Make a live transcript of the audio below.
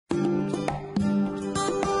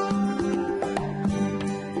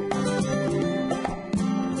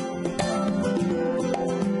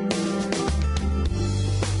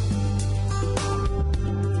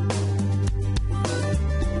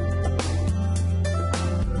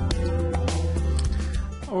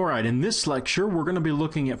Alright, in this lecture we're going to be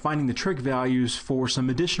looking at finding the trig values for some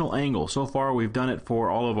additional angles. So far we've done it for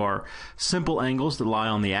all of our simple angles that lie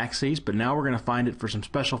on the axes, but now we're going to find it for some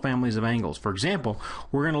special families of angles. For example,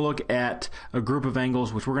 we're going to look at a group of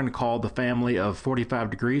angles which we're going to call the family of 45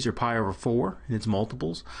 degrees or pi over 4 and its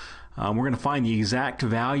multiples. We're going to find the exact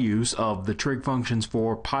values of the trig functions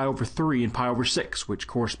for pi over 3 and pi over 6, which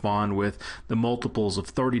correspond with the multiples of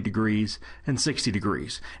 30 degrees and 60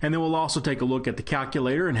 degrees. And then we'll also take a look at the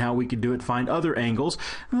calculator and how we can do it, find other angles.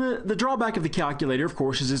 The drawback of the calculator, of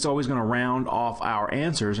course, is it's always going to round off our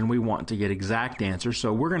answers, and we want to get exact answers.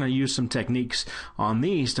 So we're going to use some techniques on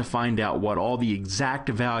these to find out what all the exact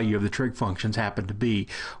value of the trig functions happen to be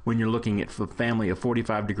when you're looking at the family of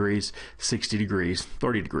 45 degrees, 60 degrees,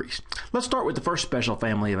 30 degrees. Let's start with the first special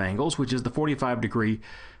family of angles, which is the 45 degree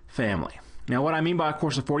family. Now what I mean by, of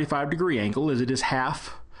course, a 45 degree angle is it is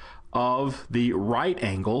half of the right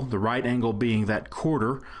angle being that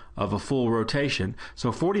quarter of a full rotation.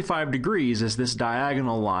 So 45 degrees is this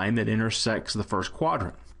diagonal line that intersects the first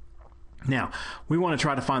quadrant. Now, we want to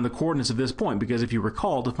try to find the coordinates of this point because if you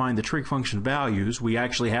recall, to find the trig function values, we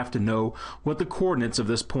actually have to know what the coordinates of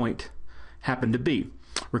this point happen to be.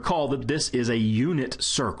 Recall that this is a unit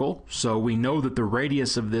circle, so we know that the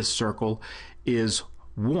radius of this circle is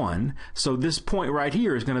 1. So this point right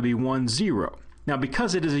here is going to be 1, 0. Now,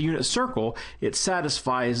 because it is a unit circle, it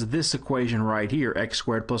satisfies this equation right here, x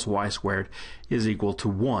squared plus y squared is equal to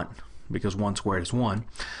 1, because 1 squared is 1.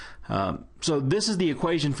 So this is the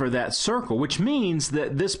equation for that circle, which means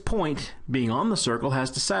that this point being on the circle has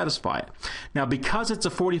to satisfy it. Now, because it's a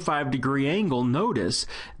 45 degree angle, notice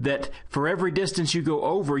that for every distance you go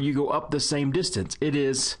over, you go up the same distance. It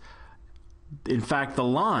is, in fact, the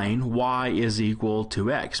line y is equal to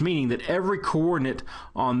x, meaning that every coordinate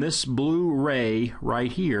on this blue ray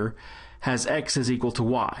right here has x is equal to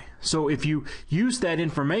y. So if you use that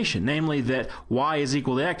information, namely that y is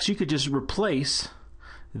equal to x, you could just replace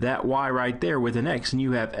that y right there with an x, and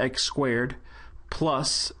you have x squared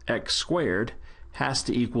plus x squared has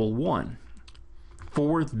to equal 1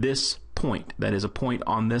 for this point. That is a point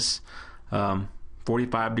on this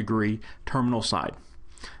 45 degree terminal side.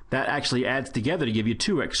 That actually adds together to give you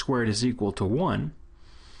 2x squared is equal to 1.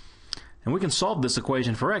 And we can solve this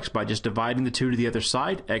equation for x by just dividing the 2 to the other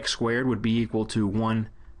side. X squared would be equal to 1/2.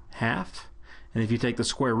 And if you take the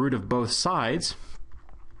square root of both sides,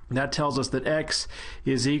 that tells us that x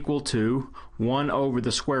is equal to 1 over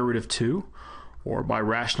the square root of 2, or by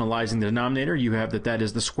rationalizing the denominator, you have that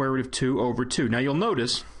is the square root of 2 over 2. Now you'll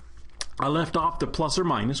notice I left off the plus or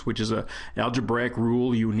minus, which is an algebraic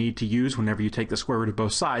rule you need to use whenever you take the square root of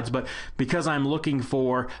both sides, but because I'm looking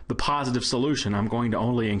for the positive solution, I'm going to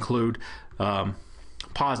only include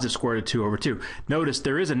positive square root of 2 over 2. Notice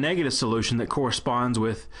there is a negative solution that corresponds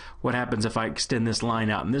with what happens if I extend this line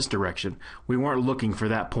out in this direction. We weren't looking for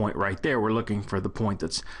that point right there. We're looking for the point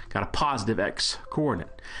that's got a positive x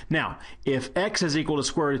coordinate. Now, if x is equal to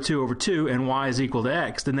square root of 2 over 2 and y is equal to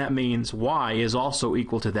x, then that means y is also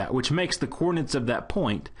equal to that, which makes the coordinates of that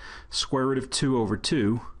point square root of 2 over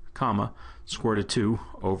 2, comma, square root of 2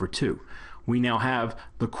 over 2. We now have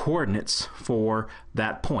the coordinates for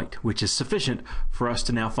that point, which is sufficient for us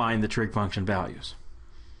to now find the trig function values.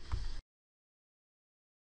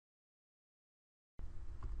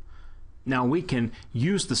 Now we can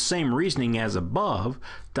use the same reasoning as above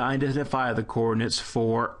to identify the coordinates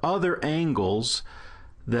for other angles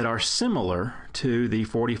that are similar to the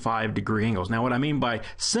 45 degree angles. Now what I mean by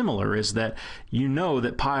similar is that you know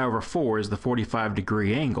that pi over 4 is the 45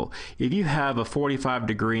 degree angle. If you have a 45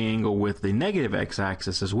 degree angle with the negative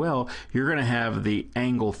x-axis as well, you're going to have the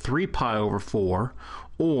angle 3 pi over 4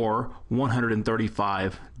 or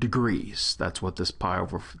 135 degrees. That's what this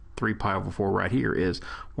 3 pi over 4 right here is,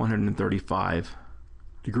 135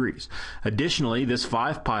 degrees. Additionally, this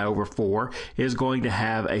 5 pi over 4 is going to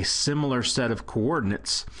have a similar set of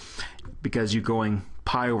coordinates because you're going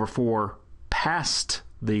pi over 4 past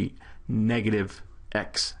the negative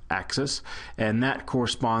x-axis, and that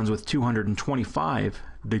corresponds with 225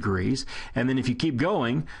 degrees. And then if you keep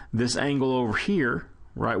going, this angle over here,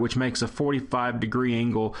 right, which makes a 45 degree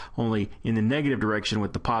angle only in the negative direction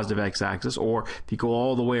with the positive x-axis, or if you go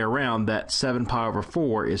all the way around, that 7 pi over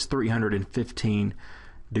 4 is 315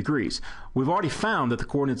 degrees. We've already found that the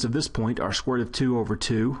coordinates of this point are square root of 2 over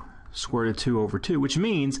 2, square root of 2 over 2, which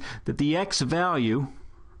means that the x value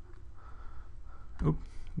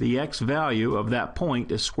of that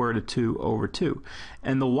point is square root of 2 over 2.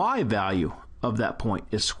 And the y value of that point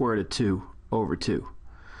is square root of 2 over 2.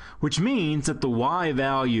 Which means that the y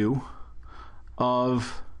value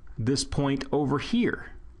of this point over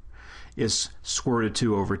here is square root of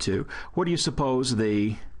 2 over 2. What do you suppose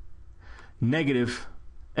the negative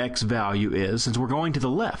x value is since we're going to the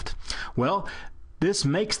left? Well, this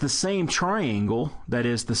makes the same triangle, that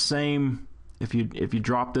is the same, if you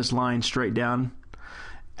drop this line straight down,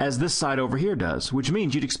 as this side over here does, which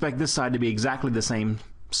means you'd expect this side to be exactly the same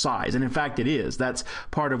size, and in fact it is. That's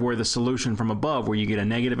part of where the solution from above, where you get a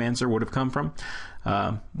negative answer, would have come from.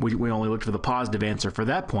 We only looked for the positive answer for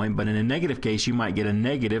that point, but in a negative case you might get a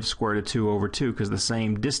negative square root of 2 over 2 because the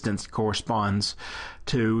same distance corresponds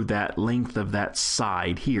to that length of that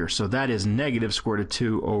side here. So that is negative square root of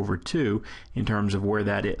 2 over 2 in terms of where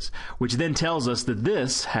that is, which then tells us that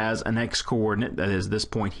this has an x coordinate, that is this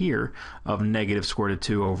point here, of negative square root of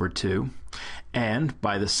 2 over 2, and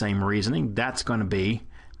by the same reasoning that's going to be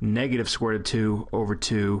negative square root of 2 over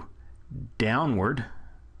 2 downward,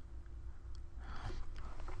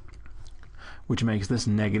 which makes this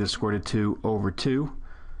negative square root of 2 over 2.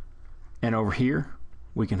 And over here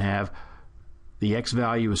we can have the x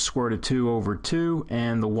value is square root of 2 over 2,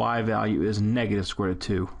 and the y value is negative square root of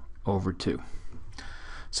 2 over 2.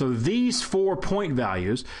 So these 4 point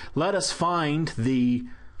values let us find the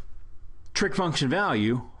trig function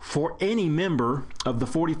value for any member of the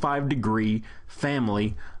 45-degree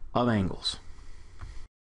family of angles.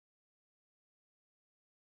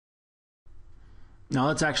 Now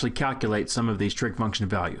let's actually calculate some of these trig function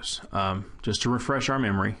values. Just to refresh our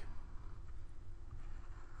memory,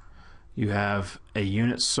 you have a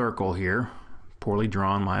unit circle here, poorly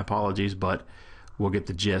drawn, my apologies, but we'll get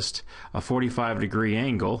the gist. A 45-degree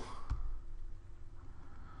angle,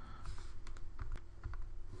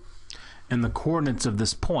 and the coordinates of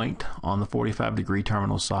this point on the 45-degree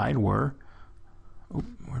terminal side were, oh,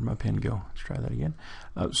 where'd my pen go? Let's try that again.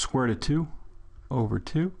 Square root of 2 over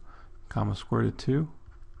 2, comma square root of 2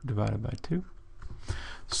 divided by 2.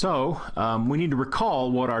 So we need to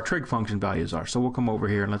recall what our trig function values are. So we'll come over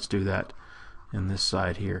here and let's do that in this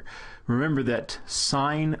side here. Remember that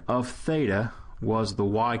sine of theta was the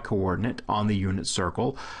y coordinate on the unit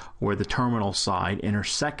circle where the terminal side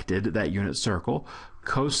intersected that unit circle.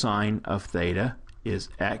 Cosine of theta is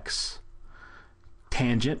x.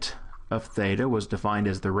 Tangent of theta was defined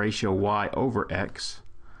as the ratio y over x.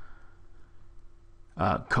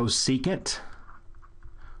 Cosecant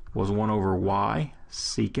was 1 over y.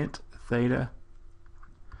 Secant theta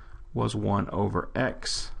was 1 over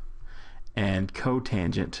x. And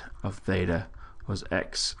cotangent of theta was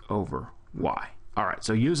x over y. Alright,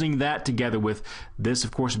 so using that together with this,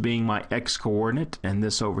 of course, being my x coordinate and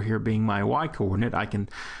this over here being my y coordinate, I can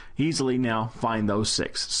easily now find those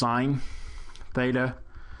 6. Sine theta,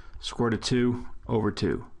 square root of 2 over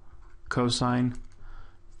 2. Cosine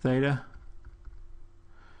theta,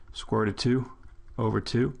 square root of 2 over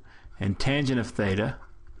 2. And tangent of theta,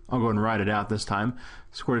 I'll go and write it out this time,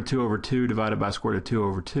 square root of 2 over 2 divided by square root of 2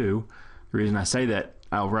 over 2. The reason I say that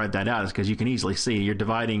I'll write that out is because you can easily see you're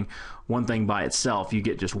dividing one thing by itself, you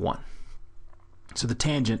get just 1. So the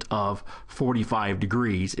tangent of 45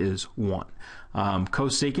 degrees is 1.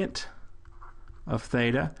 Cosecant of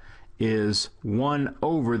theta is 1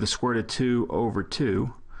 over the square root of 2 over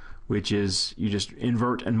 2, which is, you just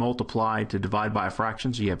invert and multiply to divide by a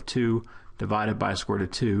fraction, so you have 2 divided by square root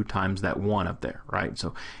of 2 times that 1 up there, right?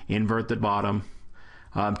 So invert the bottom.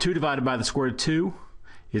 2 divided by the square root of 2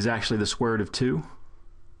 is actually the square root of 2.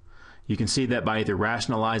 You can see that by either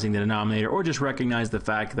rationalizing the denominator or just recognize the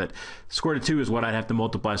fact that square root of 2 is what I'd have to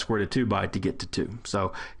multiply square root of 2 by to get to 2.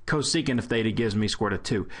 So cosecant of theta gives me square root of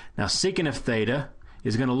 2. Now secant of theta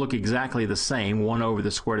is going to look exactly the same, 1 over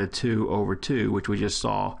the square root of 2 over 2, which we just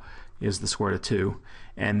saw is the square root of 2.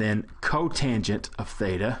 And then cotangent of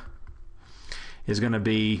theta is going to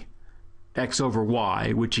be x over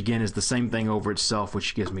y, which again is the same thing over itself,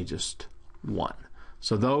 which gives me just 1.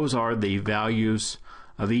 So those are the values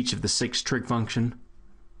of each of the 6 trig function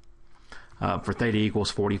for theta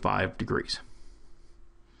equals 45 degrees.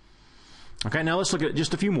 Okay, now let's look at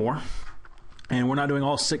just a few more. And we're not doing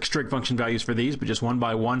all 6 trig function values for these, but just one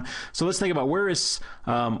by one. So let's think about where is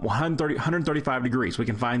 135 degrees. We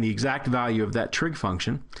can find the exact value of that trig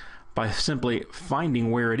function by simply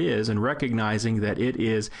finding where it is and recognizing that it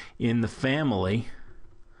is in the family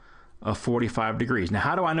of 45 degrees. Now,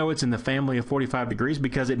 how do I know it's in the family of 45 degrees?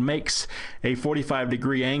 Because it makes a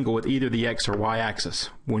 45-degree angle with either the x or y axis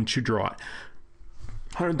once you draw it.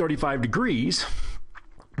 135 degrees,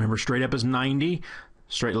 remember straight up is 90,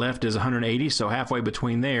 straight left is 180, so halfway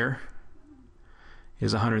between there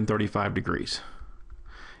is 135 degrees.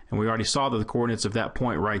 And we already saw that the coordinates of that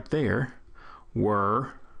point right there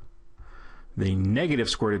were the negative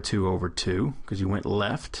square root of 2 over 2 because you went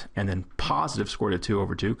left, and then positive square root of 2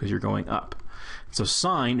 over 2 because you're going up. So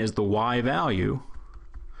sine is the y value.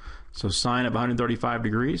 So sine of 135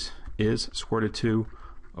 degrees is square root of 2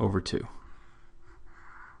 over 2.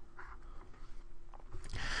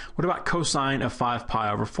 What about cosine of 5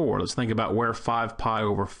 pi over 4? Let's think about where 5 pi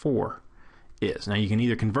over 4 is. Now you can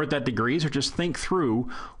either convert that to degrees or just think through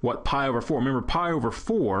what pi over 4. Remember, pi over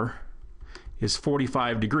 4 is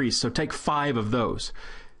 45 degrees, so take 5 of those.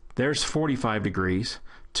 There's 45 degrees.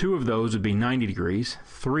 2 of those would be 90 degrees.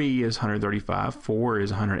 3 is 135. 4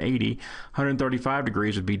 is 180. 135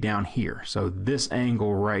 degrees would be down here. So this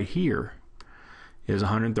angle right here is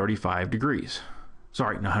 135 degrees.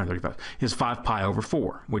 Sorry, not 135. Is 5 pi over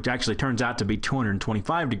 4, which actually turns out to be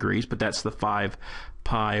 225 degrees, but that's the 5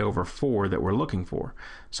 pi over 4 that we're looking for.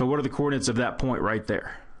 So what are the coordinates of that point right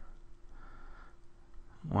there?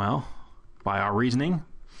 Well, by our reasoning,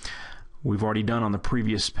 we've already done on the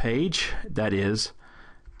previous page. That is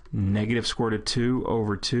negative square root of 2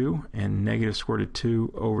 over 2 and negative square root of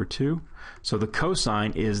 2 over 2. So the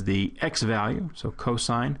cosine is the x value. So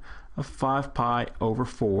cosine of 5 pi over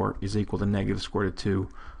 4 is equal to negative square root of 2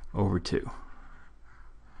 over 2.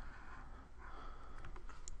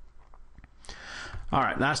 All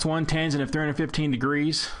right, last one, tangent of 315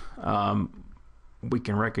 degrees. We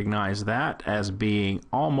can recognize that as being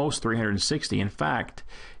almost 360. In fact,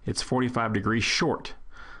 it's 45 degrees short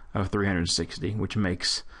of 360, which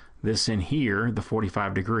makes this in here the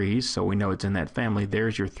 45 degrees, so we know it's in that family.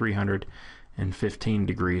 There's your 315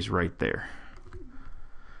 degrees right there.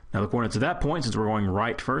 Now the coordinates at that point, since we're going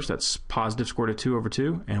right first, that's positive square root of 2 over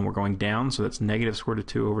 2, and we're going down, so that's negative square root of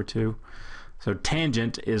 2 over 2. So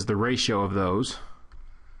tangent is the ratio of those.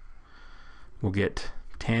 We'll get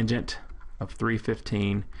tangent of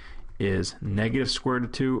 315 is negative square root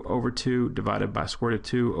of 2 over 2 divided by square root of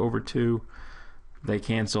 2 over 2. They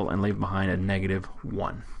cancel and leave behind a negative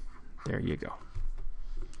 1. There you go.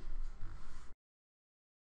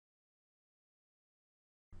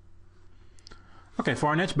 Okay, for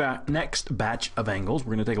our next batch of angles,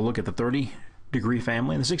 we're going to take a look at the 30-degree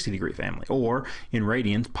family and the 60-degree family, or in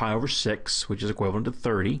radians, pi over 6, which is equivalent to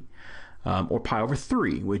 30, or pi over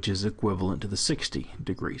 3, which is equivalent to the 60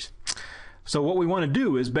 degrees. So what we want to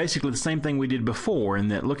do is basically the same thing we did before, in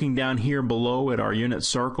that looking down here below at our unit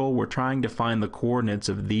circle, we're trying to find the coordinates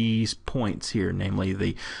of these points here, namely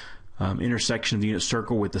the intersection of the unit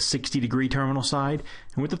circle with the 60-degree terminal side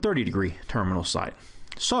and with the 30-degree terminal side.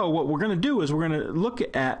 So what we're going to do is we're going to look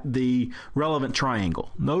at the relevant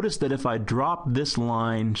triangle. Notice that if I drop this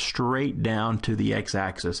line straight down to the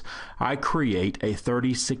x-axis, I create a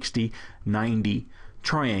 30, 60, 90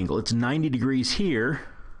 triangle. It's 90 degrees here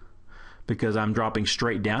because I'm dropping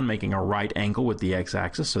straight down, making a right angle with the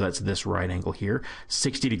x-axis, so that's this right angle here.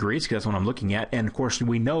 60 degrees, because that's what I'm looking at, and of course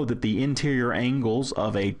we know that the interior angles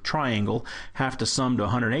of a triangle have to sum to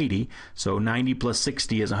 180, so 90 plus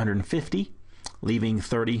 60 is 150, leaving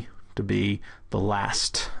 30 to be the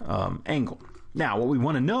last angle. Now what we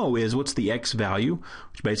want to know is what's the x value,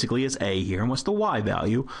 which basically is a here, and what's the y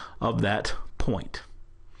value of that point.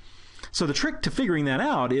 So the trick to figuring that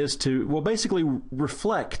out is to, well, basically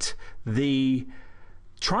reflect the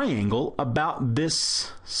triangle about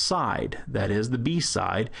this side, that is the B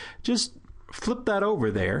side. Just flip that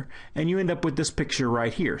over there and you end up with this picture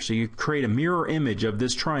right here. So you create a mirror image of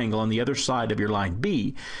this triangle on the other side of your line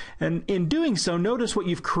B, and in doing so, notice what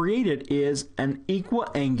you've created is an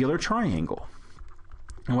equiangular triangle.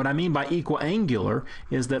 And what I mean by equiangular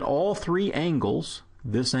is that all three angles,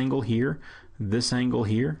 this angle here, this angle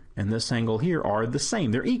here, and this angle here, are the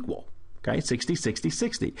same. They're equal. Okay, 60, 60,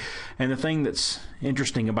 60. And the thing that's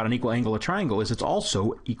interesting about an equiangular triangle is it's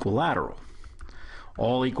also equilateral.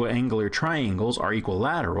 All equiangular triangles are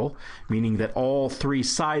equilateral, meaning that all three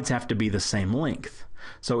sides have to be the same length.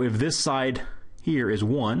 So if this side here is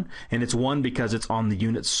 1, and it's 1 because it's on the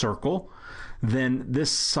unit circle, then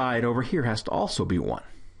this side over here has to also be 1.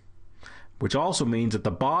 Which also means that the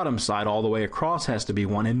bottom side all the way across has to be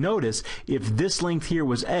 1. And notice, if this length here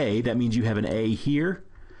was A, that means you have an A here.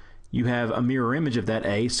 You have a mirror image of that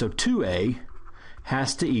A, so 2A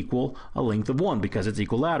has to equal a length of 1 because it's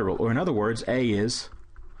equilateral. Or in other words, A is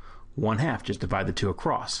 1/2. Just divide the 2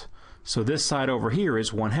 across. So this side over here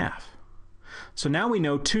is 1/2. So now we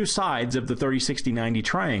know two sides of the 30, 60, 90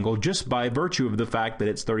 triangle just by virtue of the fact that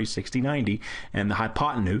it's 30, 60, 90, and the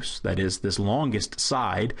hypotenuse, that is this longest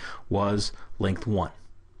side, was length 1.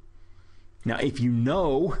 Now if you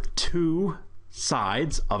know two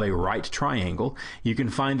sides of a right triangle, you can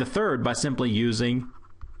find the third by simply using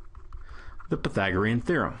the Pythagorean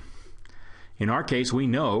theorem. In our case, we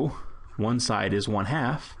know one side is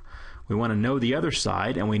 1/2. We want to know the other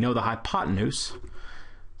side, and we know the hypotenuse.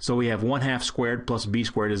 So we have 1/2 squared plus b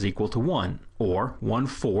squared is equal to 1, or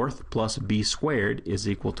 1/4 plus b squared is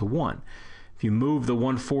equal to 1. If you move the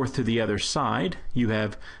 1/4 to the other side, you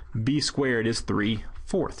have b squared is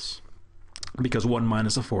 3/4, because 1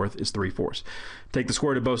 minus 1/4 is 3/4. Take the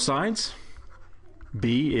square root of both sides.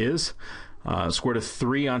 B is square root of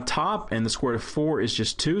 3 on top, and the square root of 4 is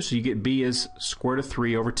just 2, so you get b is square root of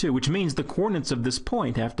 3 over 2, which means the coordinates of this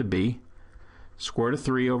point have to be square root of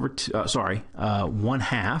 3 over 2,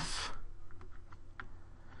 1/2,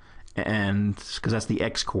 and because that's the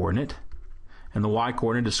x coordinate, and the y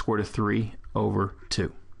coordinate is square root of 3 over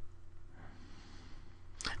 2.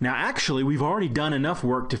 Now actually we've already done enough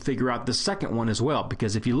work to figure out the second one as well,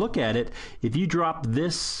 because if you look at it, if you drop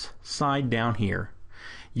this side down here,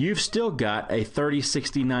 you've still got a 30,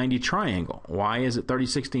 60, 90 triangle. Why is it 30,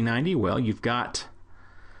 60, 90? Well, you've got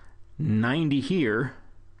 90 here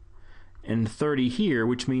and 30 here,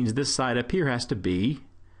 which means this side up here has to be,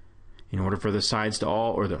 in order for the sides to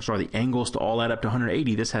all, or the angles to all add up to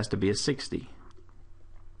 180, this has to be a 60.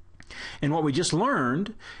 And what we just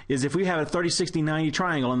learned is if we have a 30, 60, 90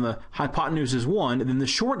 triangle and the hypotenuse is 1, then the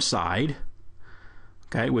short side,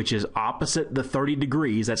 okay, which is opposite the 30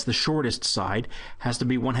 degrees, that's the shortest side, has to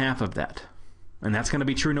be 1/2 of that. And that's going to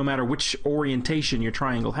be true no matter which orientation your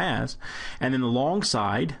triangle has. And then the long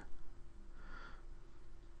side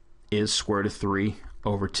is square root of 3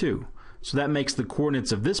 over 2. So that makes the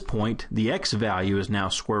coordinates of this point, the x value is now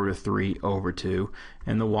square root of 3 over 2,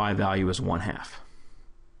 and the y value is 1/2.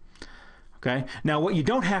 Okay? Now what you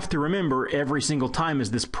don't have to remember every single time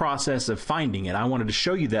is this process of finding it. I wanted to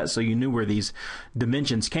show you that so you knew where these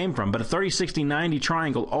dimensions came from. But a 30, 60, 90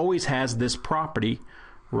 triangle always has this property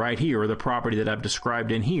right here, or the property that I've described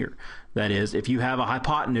in here. That is, if you have a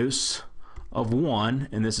hypotenuse of 1,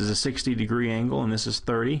 and this is a 60 degree angle, and this is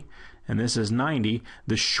 30, and this is 90,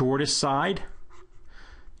 the shortest side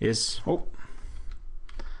is,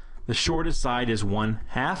 the shortest side is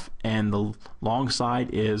 1/2, and the long side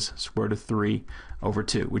is square root of 3 over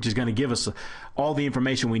 2, which is going to give us all the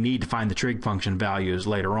information we need to find the trig function values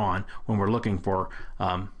later on when we're looking for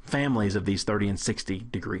families of these 30 and 60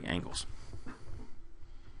 degree angles.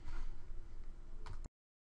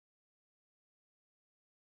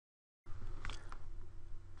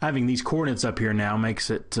 Having these coordinates up here now makes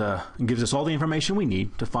it gives us all the information we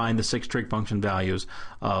need to find the 6 trig function values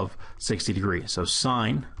of 60 degrees. So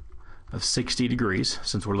sine of 60 degrees,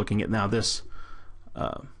 since we're looking at now this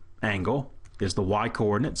angle, is the y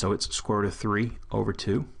coordinate, so it's square root of 3 over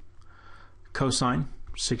 2. Cosine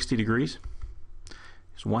 60 degrees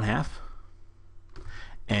is 1/2,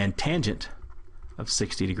 and tangent of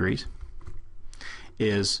 60 degrees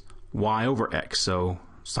is y over x, so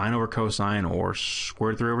sine over cosine, or square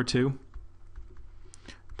root of 3 over 2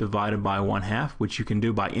 divided by 1/2, which you can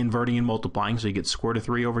do by inverting and multiplying, so you get square root of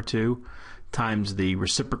 3 over 2 times the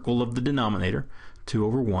reciprocal of the denominator, 2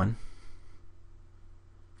 over 1.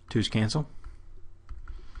 2's cancel.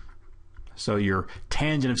 So your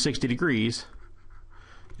tangent of 60 degrees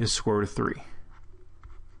is square root of 3.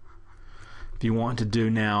 If you want to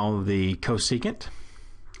do now the cosecant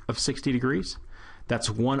of 60 degrees, that's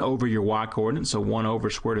 1 over your y coordinate, so 1 over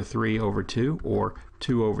square root of 3 over 2, or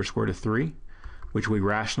 2 over square root of 3, which we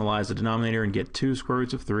rationalize the denominator and get 2 square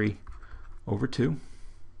roots of 3 over 2.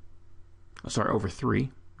 Over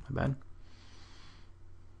 3, my bad.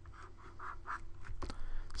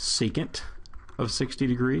 Secant of 60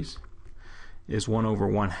 degrees is 1 over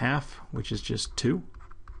 1/2, which is just 2.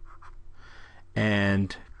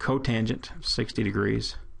 And cotangent of 60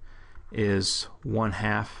 degrees is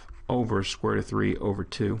 1/2 over square root of 3 over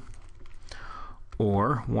 2,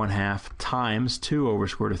 or 1/2 times 2 over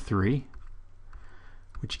square root of 3,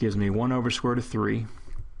 which gives me 1 over square root of 3,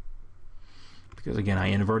 because again I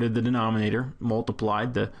inverted the denominator,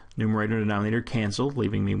 multiplied, the numerator and denominator canceled,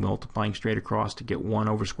 leaving me multiplying straight across to get 1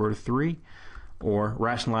 over square root of 3, or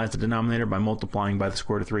rationalize the denominator by multiplying by the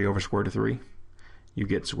square root of 3 over square root of 3. You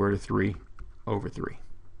get square root of 3 over 3.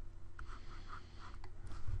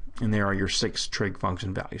 And there are your 6 trig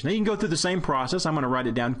function values. Now you can go through the same process. I'm going to write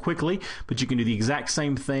it down quickly, but you can do the exact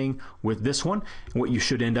same thing with this one. And what you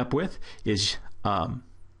should end up with is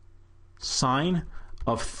sine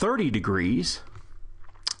of 30 degrees,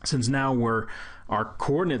 since now our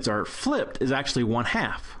coordinates are flipped, is actually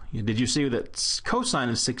 1/2. Did you see that cosine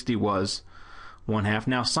of 60 was 1/2?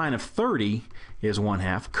 Now sine of 30 is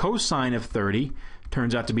 1/2. Cosine of 30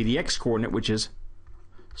 turns out to be the x coordinate, which is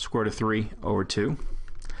square root of 3 over 2.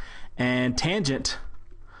 And tangent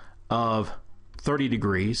of 30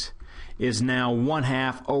 degrees is now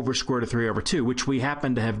 1/2 over square root of 3 over 2, which we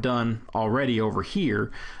happen to have done already over here.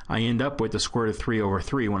 I end up with the square root of 3 over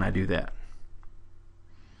 3 when I do that.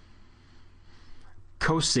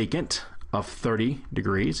 cosecant of 30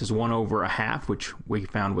 degrees is 1 over a half, which we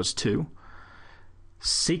found was 2.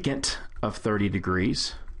 Secant of 30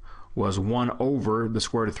 degrees was 1 over the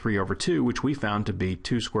square root of 3 over 2, which we found to be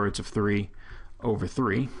 2 square roots of 3 over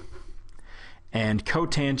 3. And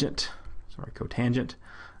cotangent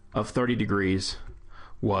of 30 degrees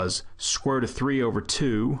was square root of 3 over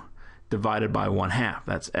 2 divided by 1/2.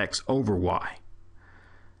 That's x over y,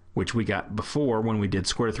 which we got before when we did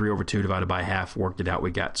square root of 3 over 2 divided by half, worked it out,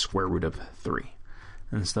 we got square root of 3.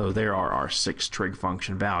 And so there are our 6 trig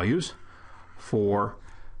function values for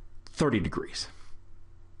 30 degrees.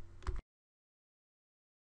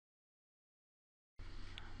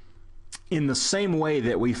 In the same way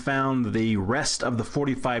that we found the rest of the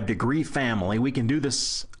 45-degree family, we can do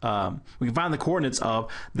this, we can find the coordinates of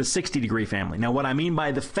the 60-degree family. Now, what I mean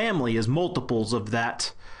by the family is multiples of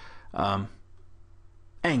that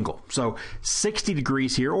angle. So 60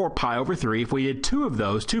 degrees here, or pi over 3. If we did 2 of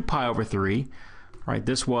those, 2 pi over 3, right,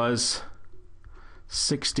 this was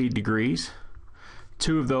 60 degrees.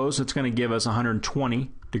 2 of those, it's going to give us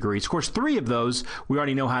 120 degrees. Of course, 3 of those we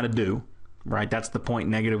already know how to do. Right, that's the point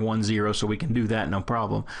 -1, 0, so we can do that, no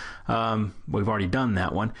problem. We've already done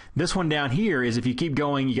that one. This one down here is if you keep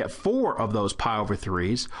going, you get 4 of those pi over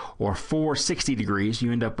 3s, or 4 60 degrees,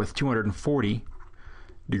 you end up with 240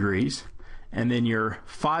 degrees. And then your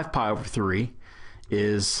 5 pi over 3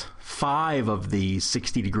 is 5 of these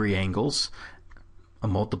 60-degree angles. A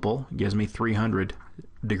multiple gives me 300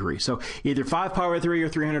 degrees. So either 5 pi over 3 or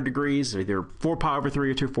 300 degrees, either 4 pi over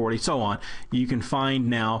 3 or 240, so on. You can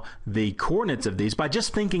find now the coordinates of these by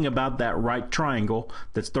just thinking about that right triangle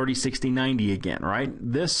that's 30, 60, 90 again, right?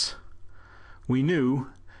 This, we knew,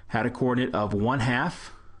 had a coordinate of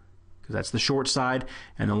 1/2, because that's the short side,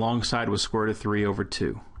 and the long side was square root of 3 over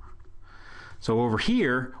 2. So over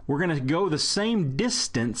here, we're going to go the same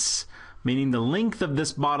distance, meaning the length of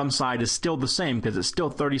this bottom side is still the same because it's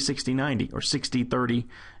still 30, 60, 90, or 60, 30,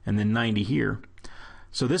 and then 90 here.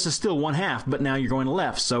 So this is still 1/2, but now you're going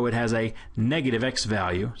left, so it has a negative x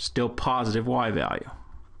value, still positive y value.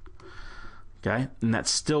 Okay, and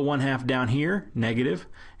that's still 1/2 down here, negative,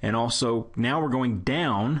 and also now we're going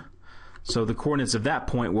down, so the coordinates of that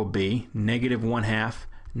point will be negative 1/2,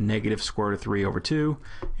 negative square root of 3 over 2,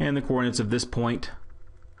 and the coordinates of this point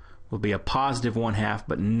will be a positive 1/2,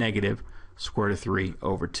 but negative square root of 3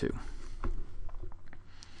 over 2.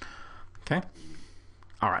 Okay?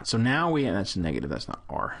 All right, so now that's negative, that's not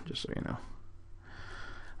r, just so you know.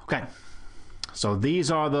 Okay, so these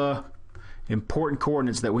are the important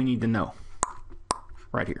coordinates that we need to know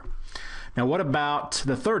right here. Now, what about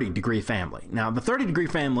the 30-degree family? Now, the 30-degree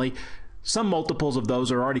family, some multiples of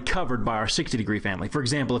those are already covered by our 60-degree family. For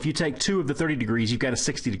example, if you take 2 of the 30 degrees, you've got a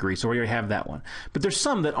 60 degree, so we already have that one. But there's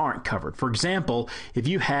some that aren't covered. For example, if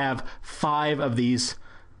you have 5 of these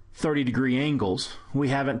 30-degree angles, we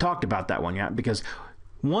haven't talked about that one yet because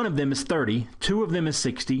 1 of them is 30, 2 of them is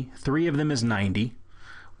 60, 3 of them is 90.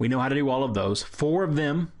 We know how to do all of those. 4 of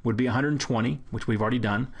them would be 120, which we've already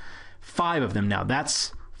done. 5 of them now,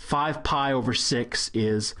 that's 5 pi over 6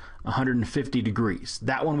 is 150 degrees.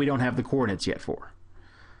 That one we don't have the coordinates yet for.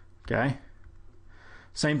 Okay?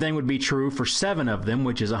 Same thing would be true for 7 of them,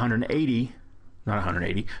 which is 180, not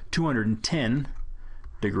 180, 210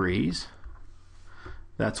 degrees.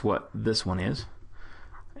 That's what this one is.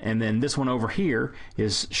 And then this one over here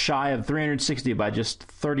is shy of 360 by just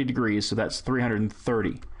 30 degrees, so that's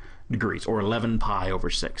 330 degrees, or 11 pi over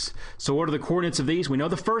 6. So what are the coordinates of these? We know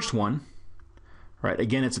the first one. Right,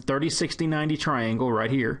 again, it's a 30, 60, 90 triangle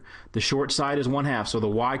right here. The short side is 1/2, so the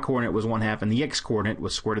y-coordinate was 1/2, and the x-coordinate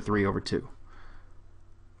was square root of 3 over 2.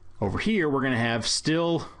 Over here, we're going to have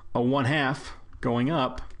still a 1/2 going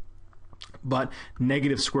up, but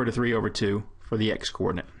negative square root of 3 over 2 for the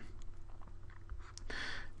x-coordinate.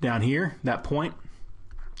 Down here, that point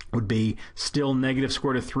would be still negative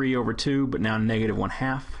square root of 3 over 2, but now negative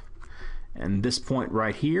 1/2. And this point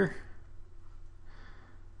right here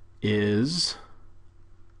is...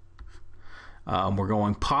 we're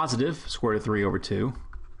going positive square root of 3 over 2,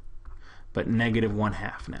 but negative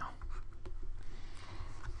 1/2 now.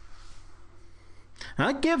 Now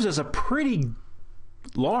that gives us a pretty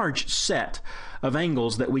large set of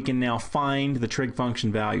angles that we can now find the trig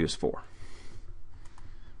function values for.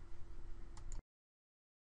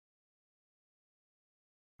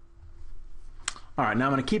 All right, now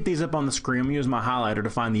I'm going to keep these up on the screen. I'm going to use my highlighter to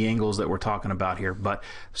find the angles that we're talking about here. But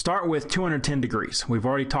start with 210 degrees. We've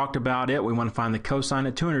already talked about it. We want to find the cosine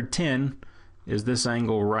at 210 is this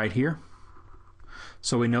angle right here.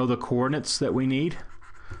 So we know the coordinates that we need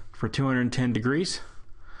for 210 degrees.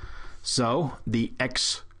 So the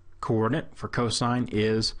x coordinate for cosine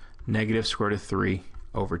is negative square root of 3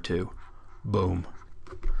 over 2. Boom.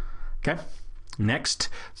 Okay? Next,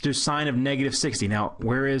 let's do sine of negative 60. Now,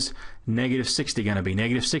 where is negative 60 going to be?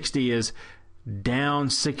 Negative 60 is down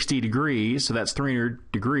 60 degrees, so that's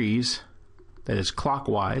 300 degrees. That is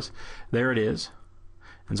clockwise. There it is.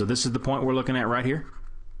 And so this is the point we're looking at right here.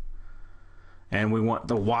 And we want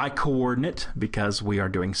the y-coordinate because we are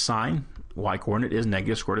doing sine. Y-coordinate is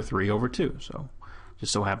negative square root of 3 over 2. So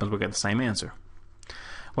just so happens we got the same answer.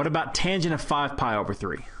 What about tangent of 5 pi over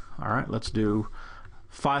 3? All right, let's do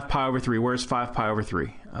 5 pi over 3. Where's 5 pi over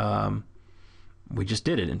 3? We just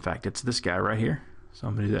did it, in fact. It's this guy right here. So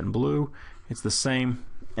I'm going to do that in blue. It's the same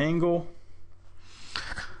angle.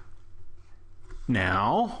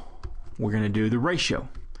 Now, we're going to do the ratio.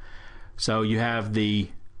 So you have the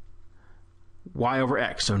y over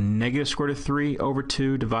x. So negative square root of 3 over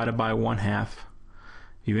 2 divided by 1/2.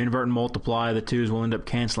 If you invert and multiply, the 2's will end up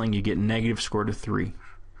canceling. You get negative square root of 3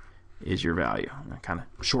 is your value. I kind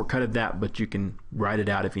of shortcutted that, but you can write it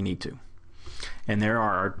out if you need to. And there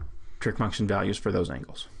are our trig function values for those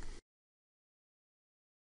angles.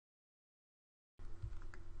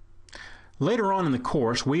 Later on in the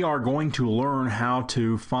course, we are going to learn how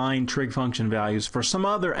to find trig function values for some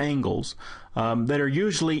other angles that are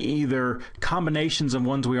usually either combinations of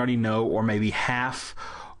ones we already know or maybe half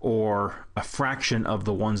or a fraction of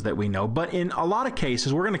the ones that we know. But in a lot of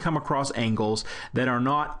cases, we're going to come across angles that are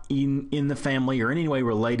not in the family or in any way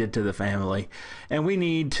related to the family, and we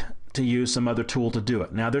need to use some other tool to do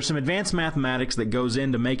it. Now, there's some advanced mathematics that goes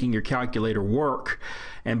into making your calculator work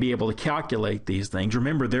and be able to calculate these things.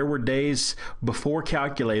 Remember, there were days before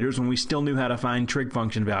calculators when we still knew how to find trig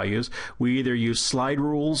function values. We either used slide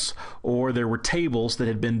rules or there were tables that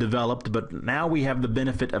had been developed, but now we have the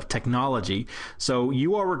benefit of technology. So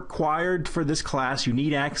you are required for this class, you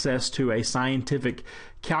need access to a scientific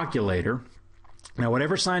calculator. Now,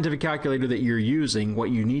 whatever scientific calculator that you're using, what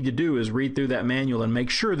you need to do is read through that manual and make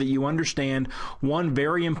sure that you understand one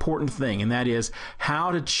very important thing, and that is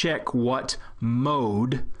how to check what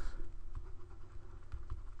mode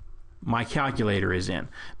my calculator is in.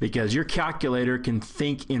 Because your calculator can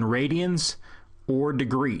think in radians or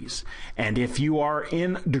degrees. And if you are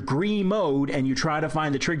in degree mode and you try to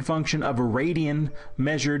find the trig function of a radian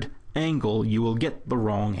measured angle, you will get the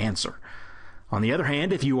wrong answer. On the other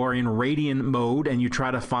hand, if you are in radian mode and you try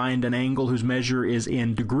to find an angle whose measure is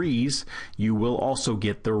in degrees, you will also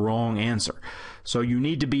get the wrong answer. So you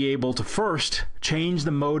need to be able to first change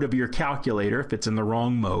the mode of your calculator if it's in the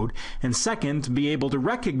wrong mode, and second, be able to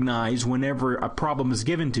recognize whenever a problem is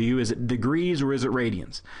given to you, is it degrees or is it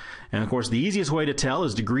radians? And of course, the easiest way to tell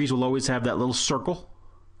is degrees will always have that little circle,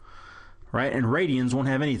 right? And radians won't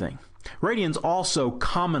have anything. Radians also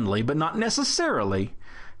commonly, but not necessarily,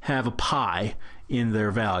 have a pi in their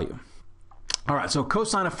value. All right, so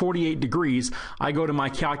cosine of 48 degrees, I go to my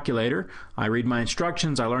calculator, I read my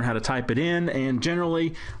instructions, I learn how to type it in, and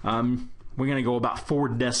generally we're going to go about 4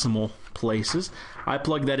 decimal places. I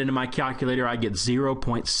plug that into my calculator, I get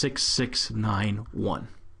 0.6691.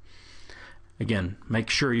 Again, make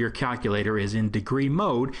sure your calculator is in degree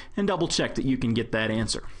mode and double check that you can get that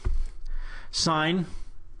answer. Sine,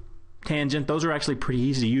 tangent, those are actually pretty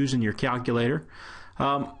easy to use in your calculator.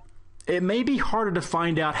 It may be harder to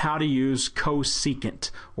find out how to use cosecant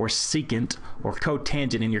or secant or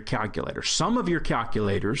cotangent in your calculator. Some of your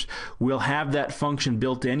calculators will have that function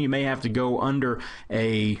built in. You may have to go under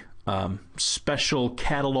a special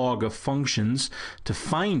catalog of functions to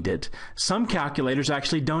find it. Some calculators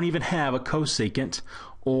actually don't even have a cosecant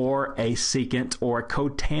or a secant or a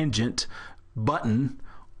cotangent button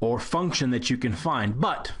or function that you can find.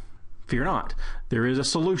 But fear not, there is a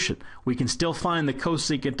solution. We can still find the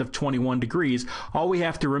cosecant of 21 degrees. All we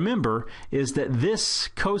have to remember is that this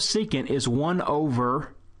cosecant is 1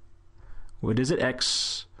 over, what is it,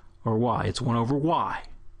 x or y? It's 1 over y,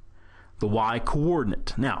 the y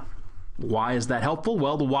coordinate. Now, why is that helpful?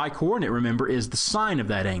 Well, the y coordinate, remember, is the sine of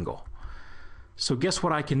that angle. So guess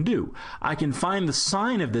what I can do? I can find the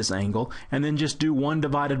sine of this angle and then just do 1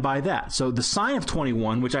 divided by that. So the sine of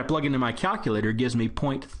 21, which I plug into my calculator, gives me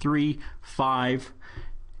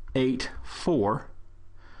 0.3584.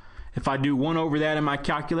 If I do 1 over that in my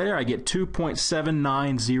calculator, I get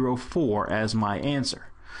 2.7904 as my answer.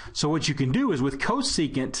 So what you can do is with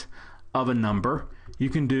cosecant of a number, you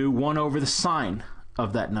can do 1 over the sine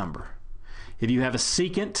of that number. If you have a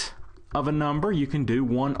secant of a number, you can do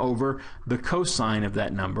 1 over the cosine of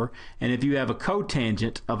that number. And if you have a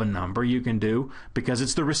cotangent of a number, you can do, because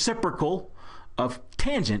it's the reciprocal of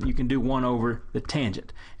tangent, you can do 1 over the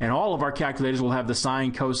tangent. And all of our calculators will have the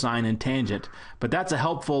sine, cosine, and tangent. But that's a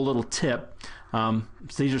helpful little tip So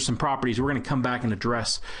these are some properties we're going to come back and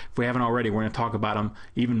address. If we haven't already, we're going to talk about them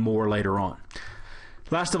even more later on.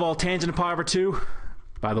 Last of all, tangent of pi over 2.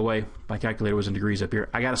 By the way, my calculator was in degrees up here.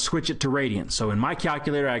 I got to switch it to radians. So in my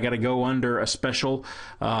calculator, I got to go under a special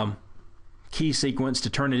key sequence to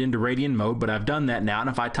turn it into radian mode, but I've done that now. And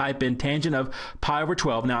if I type in tangent of pi over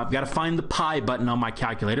 12, now I've got to find the pi button on my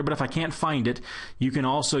calculator, but if I can't find it, you can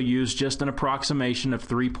also use just an approximation of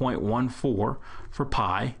 3.14 for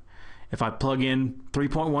pi. If I plug in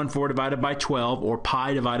 3.14 divided by 12 or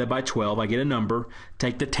pi divided by 12, I get a number.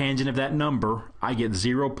 Take the tangent of that number, I get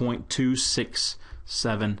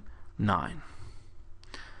 0.2679.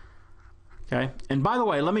 Okay, and by the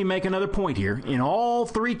way, let me make another point here. In all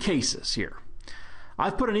three cases here,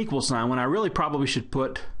 I've put an equal sign when I really probably should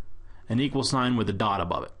put an equal sign with a dot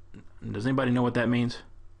above it. Does anybody know what that means?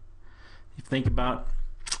 If you think about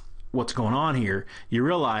what's going on here, you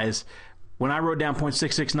realize when I wrote down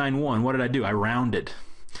 0.6691, what did I do? I rounded.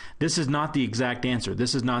 This is not the exact answer.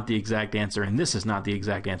 This is not the exact answer, and this is not the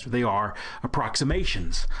exact answer. They are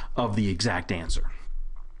approximations of the exact answer,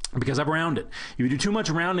 because I've rounded. If you do too much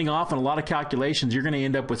rounding off in a lot of calculations, you're going to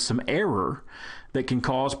end up with some error that can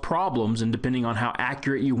cause problems, and depending on how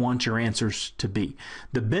accurate you want your answers to be.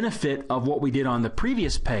 The benefit of what we did on the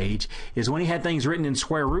previous page is when you had things written in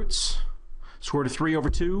square roots, square root of 3 over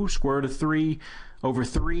 2, square root of 3 over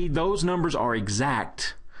 3, those numbers are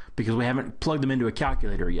exact because we haven't plugged them into a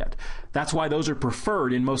calculator yet. That's why those are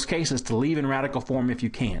preferred in most cases to leave in radical form if you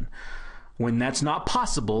can. When that's not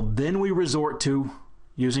possible, then we resort to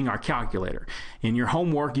using our calculator. In your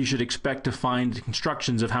homework, you should expect to find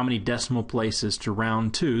instructions of how many decimal places to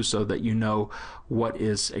round to so that you know what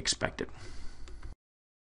is expected.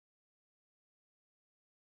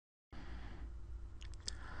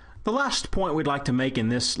 The last point we'd like to make in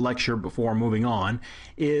this lecture before moving on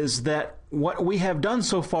is that what we have done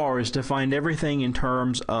so far is to find everything in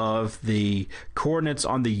terms of the coordinates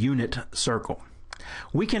on the unit circle.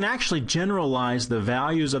 We can actually generalize the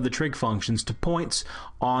values of the trig functions to points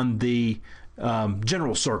on the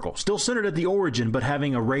general circle, still centered at the origin, but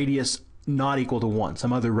having a radius not equal to 1,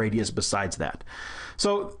 some other radius besides that.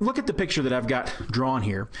 So look at the picture that I've got drawn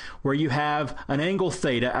here, where you have an angle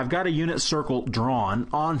theta. I've got a unit circle drawn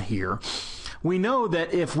on here. We know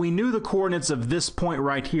that if we knew the coordinates of this point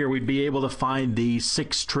right here, we'd be able to find the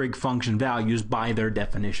 6 trig function values by their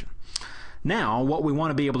definition. Now, what we want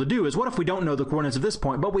to be able to do is, what if we don't know the coordinates of this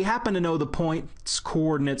point, but we happen to know the point's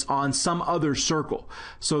coordinates on some other circle?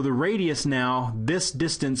 So the radius now, this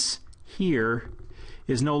distance here,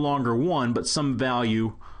 is no longer 1, but some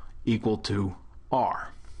value equal to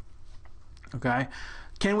r. Okay?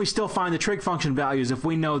 Can we still find the trig function values if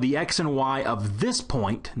we know the x and y of this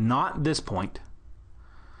point, not this point?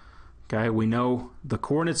 Okay, we know the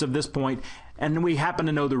coordinates of this point, and we happen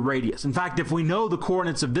to know the radius. In fact, if we know the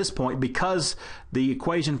coordinates of this point, because the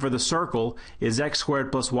equation for the circle is x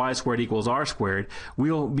squared plus y squared equals r squared,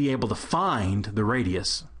 we'll be able to find the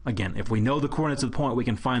radius. Again, if we know the coordinates of the point, we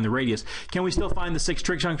can find the radius. Can we still find the 6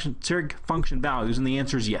 trig function values? And the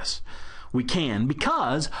answer is yes. We can,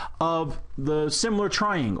 because of the similar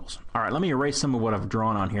triangles. All right, let me erase some of what I've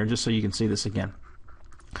drawn on here just so you can see this again.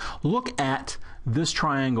 Look at this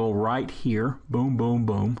triangle right here, boom, boom,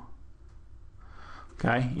 boom,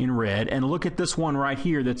 okay, in red, and look at this one right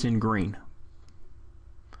here that's in green.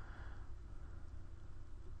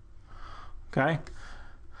 Okay,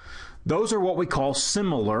 those are what we call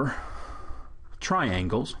similar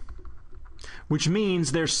triangles, which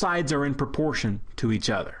means their sides are in proportion to each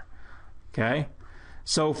other. Okay,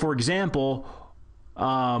 so for example,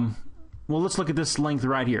 well, let's look at this length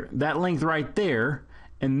right here. That length right there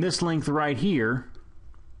and this length right here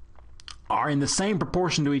are in the same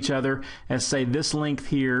proportion to each other as, say, this length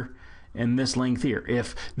here and this length here.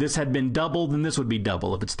 If this had been double, then this would be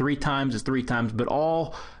double. If it's 3 times, it's 3 times, but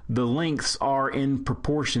all the lengths are in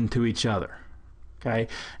proportion to each other. Okay,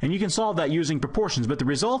 and you can solve that using proportions, but the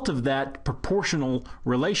result of that proportional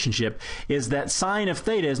relationship is that sine of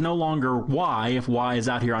theta is no longer y if y is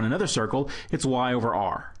out here on another circle, it's y over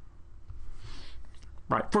r.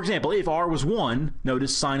 Right. For example, if r was 1,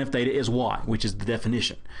 notice sine of theta is y, which is the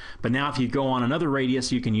definition. But now if you go on another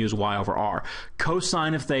radius, you can use y over r.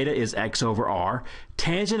 Cosine of theta is x over r.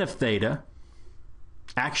 Tangent of theta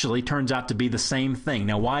actually turns out to be the same thing.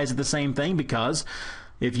 Now, why is it the same thing? Because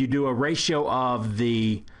if you do a ratio of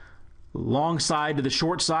the long side to the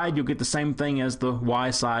short side, you'll get the same thing as the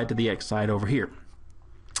y side to the x side over here.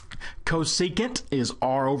 Cosecant is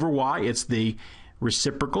r over y. It's the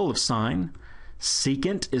reciprocal of sine.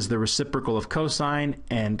 Secant is the reciprocal of cosine,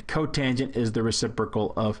 and cotangent is the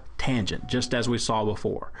reciprocal of tangent, just as we saw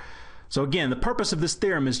before. So again, the purpose of this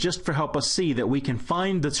theorem is just to help us see that we can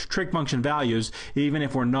find the trig function values even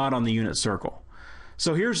if we're not on the unit circle.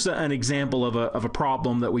 So here's an example of a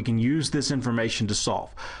problem that we can use this information to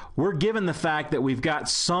solve. We're given the fact that we've got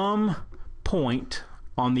some point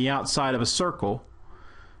on the outside of a circle,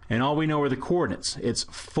 and all we know are the coordinates. It's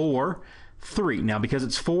 4, 3. Now because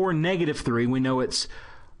it's 4, negative 3, we know it's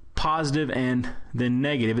positive and then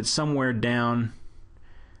negative. It's somewhere down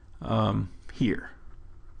here.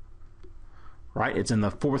 Right? It's in the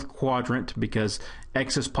 4th quadrant because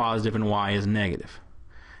x is positive and y is negative.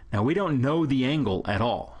 Now we don't know the angle at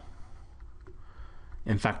all.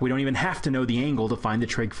 In fact, we don't even have to know the angle to find the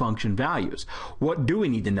trig function values. What do we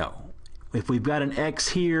need to know? If we've got an x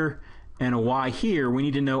here and a y here, we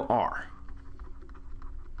need to know r.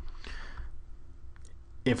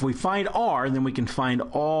 If we find r, then we can find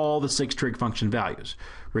all the 6 trig function values.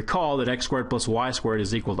 Recall that x squared plus y squared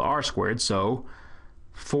is equal to r squared, so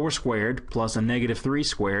 4 squared plus a negative 3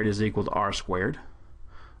 squared is equal to r squared,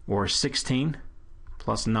 or 16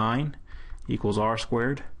 plus 9 equals r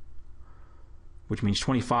squared, which means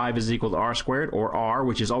 25 is equal to r squared, or r,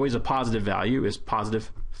 which is always a positive value, is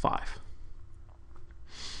positive 5.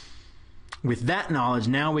 With that knowledge,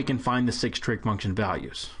 now we can find the 6 trig function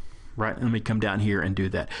values. Right? Let me come down here and do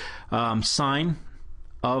that. Sine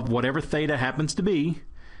of whatever theta happens to be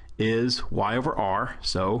is y over r,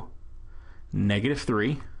 so negative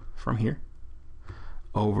 3 from here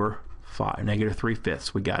over 5, negative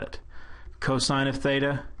 3/5. We got it. Cosine of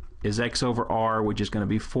theta is x over r, which is going to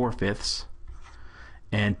be 4/5.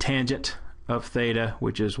 And tangent of theta,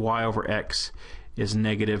 which is y over x, is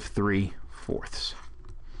negative 3/4.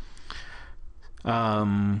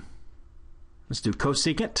 Let's do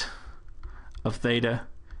cosecant of theta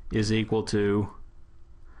is equal to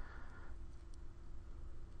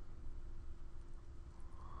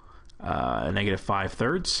negative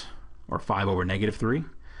 5/3, or 5 over negative 3.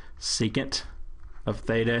 Secant of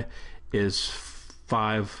theta is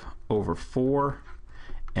 5 over 4,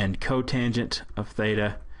 and cotangent of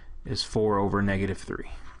theta is 4 over negative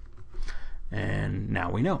 3. And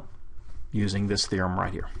now we know using this theorem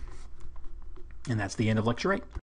right here. And that's the end of lecture 8.